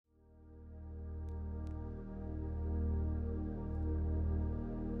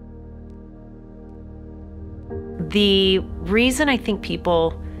The reason I think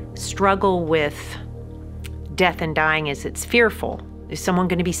people struggle with death and dying is it's fearful. Is someone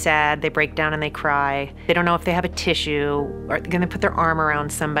going to be sad? They break down and they cry. They don't know if they have a tissue. Are they going to put their arm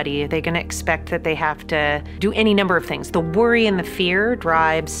around somebody? Are they going to expect that they have to do any number of things? The worry and the fear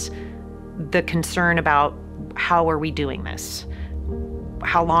drives the concern about how are we doing this?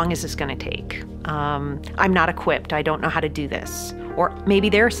 How long is this going to take? I'm not equipped. I don't know how to do this. Or maybe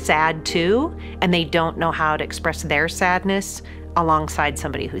they're sad too, and they don't know how to express their sadness alongside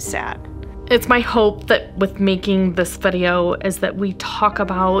somebody who's sad. It's my hope that with making this video is that we talk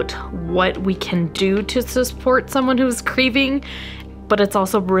about what we can do to support someone who's grieving, but it's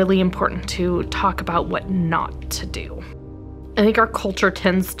also really important to talk about what not to do. I think our culture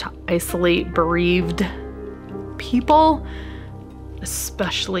tends to isolate bereaved people,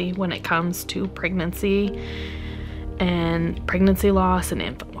 especially when it comes to pregnancy and pregnancy loss and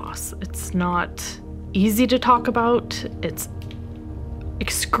infant loss. It's not easy to talk about. It's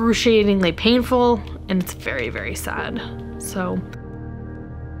excruciatingly painful, and it's very, very sad. So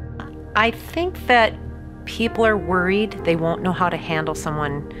I think that people are worried they won't know how to handle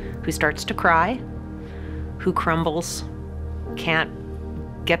someone who starts to cry, who crumbles, can't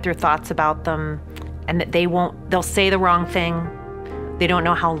get their thoughts about them, and that they'll say the wrong thing. They don't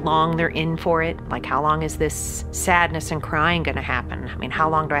know how long they're in for it. Like, how long is this sadness and crying gonna happen? I mean, how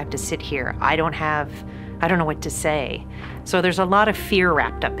long do I have to sit here? I don't know what to say. So there's a lot of fear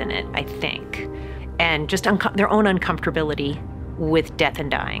wrapped up in it, I think, and just their own uncomfortability with death and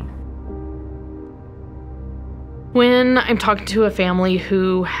dying. When I'm talking to a family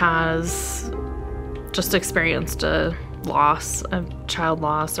who has just experienced a loss, a child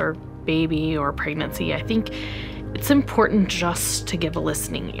loss or baby or pregnancy, I think it's important just to give a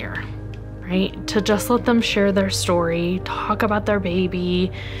listening ear, right? To just let them share their story, talk about their baby,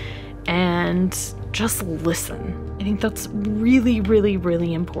 and just listen. I think that's really, really,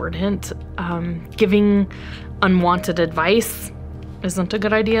 really important. Giving unwanted advice isn't a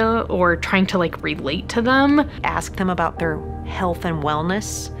good idea, or trying to relate to them. Ask them about their health and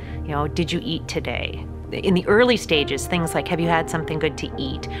wellness. You know, did you eat today? In the early stages, things like, have you had something good to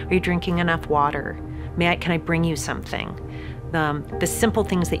eat? Are you drinking enough water? Can I bring you something? The simple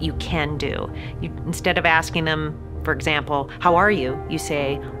things that you can do. Instead of asking them, for example, how are you? You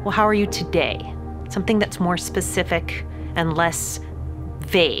say, well, how are you today? Something that's more specific and less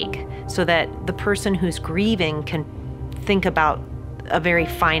vague, so that the person who's grieving can think about a very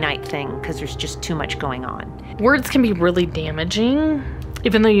finite thing, because there's just too much going on. Words can be really damaging,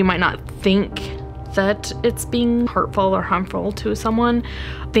 even though you might not think that it's being hurtful or harmful to someone.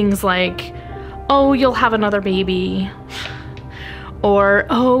 Things like, oh, you'll have another baby, or,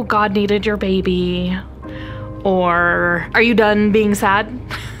 oh, God needed your baby, or, are you done being sad?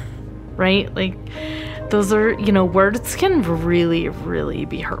 Right? Like, those are, words can really, really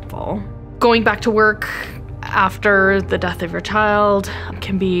be hurtful. Going back to work after the death of your child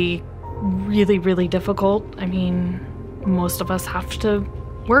can be really, really difficult. I mean, most of us have to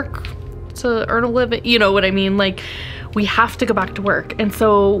work to earn a living, you know what I mean? Like, we have to go back to work. And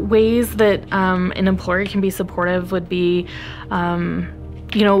so ways that an employer can be supportive would be,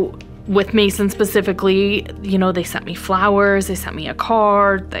 with Mason specifically, they sent me flowers, they sent me a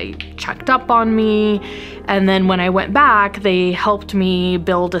card, they checked up on me. And then when I went back, they helped me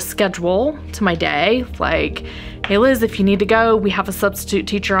build a schedule to my day. Like, hey Liz, if you need to go, we have a substitute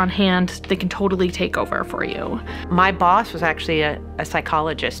teacher on hand. They can totally take over for you. My boss was actually a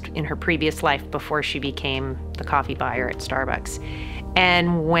psychologist in her previous life before she became the coffee buyer at Starbucks.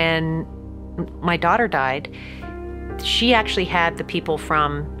 And when my daughter died, she actually had the people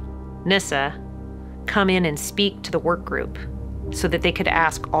from NISA come in and speak to the work group so that they could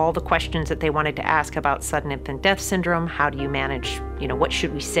ask all the questions that they wanted to ask about sudden infant death syndrome. How do you manage, what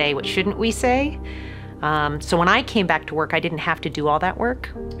should we say, what shouldn't we say? So when I came back to work, I didn't have to do all that work.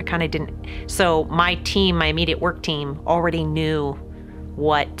 I kind of didn't. So my team, my immediate work team, already knew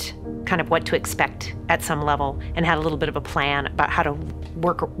what to expect at some level, and had a little bit of a plan about how to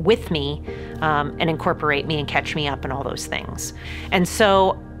work with me and incorporate me and catch me up and all those things. And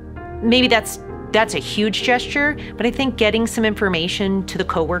so maybe that's a huge gesture, but I think getting some information to the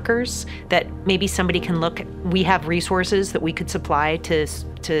coworkers that maybe somebody can look, we have resources that we could supply to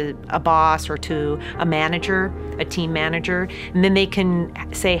a boss or to a manager, a team manager, and then they can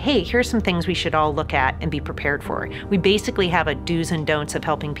say, hey, here's some things we should all look at and be prepared for. We basically have a do's and don'ts of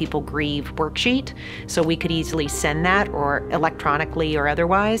helping people grieve worksheet, so we could easily send that, or electronically or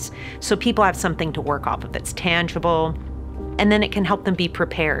otherwise, so people have something to work off of that's tangible. And then it can help them be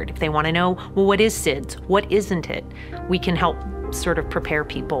prepared. If they want to know, well, what is SIDS? What isn't it? We can help sort of prepare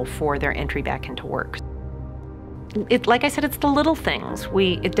people for their entry back into work. like I said, it's the little things.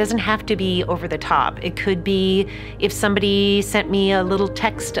 It doesn't have to be over the top. It could be if somebody sent me a little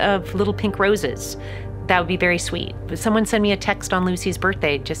text of little pink roses. That would be very sweet. But someone sent me a text on Lucy's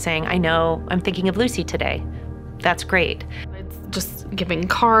birthday just saying, I know I'm thinking of Lucy today. That's great. It's just giving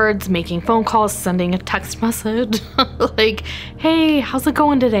cards, making phone calls, sending a text message. Like, hey, how's it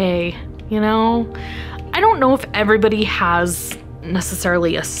going today? You know? I don't know if everybody has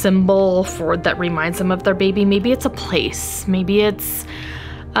necessarily a symbol that reminds them of their baby. Maybe it's a place. Maybe it's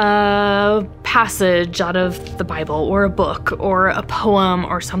a passage out of the Bible or a book or a poem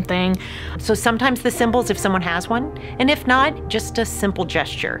or something. So sometimes the symbols, if someone has one, and if not, just a simple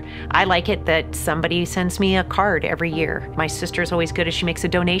gesture. I like it that somebody sends me a card every year. My sister's always good as she makes a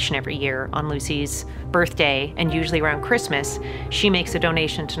donation every year on Lucy's birthday, and usually around Christmas, she makes a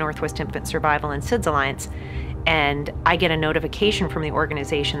donation to Northwest Infant Survival and SIDS Alliance. And I get a notification from the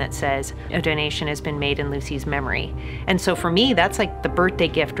organization that says a donation has been made in Lucy's memory. And so for me, that's like the birthday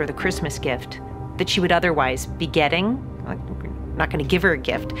gift or the Christmas gift that she would otherwise be getting. I'm not going to give her a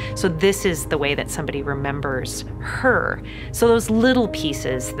gift. So this is the way that somebody remembers her. So those little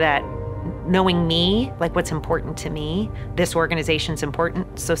pieces that, knowing me, like what's important to me, this organization's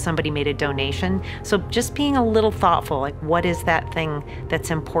important, so somebody made a donation. So just being a little thoughtful, like what is that thing that's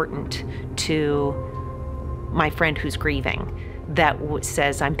important to my friend who's grieving that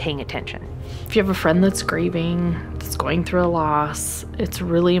says I'm paying attention. If you have a friend that's grieving, that's going through a loss, it's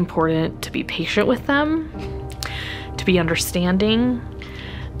really important to be patient with them, to be understanding,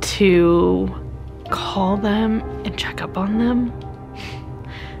 to call them and check up on them.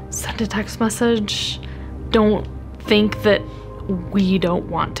 Send a text message. Don't think that we don't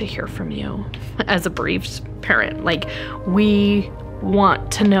want to hear from you as a bereaved parent. Like, we want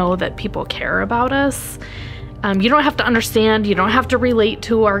to know that people care about us. You don't have to understand, you don't have to relate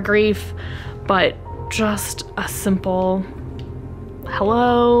to our grief, but just a simple,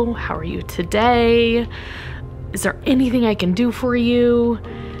 hello, how are you today? Is there anything I can do for you?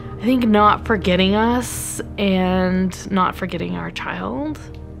 I think not forgetting us and not forgetting our child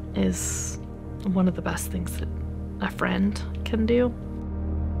is one of the best things that a friend can do.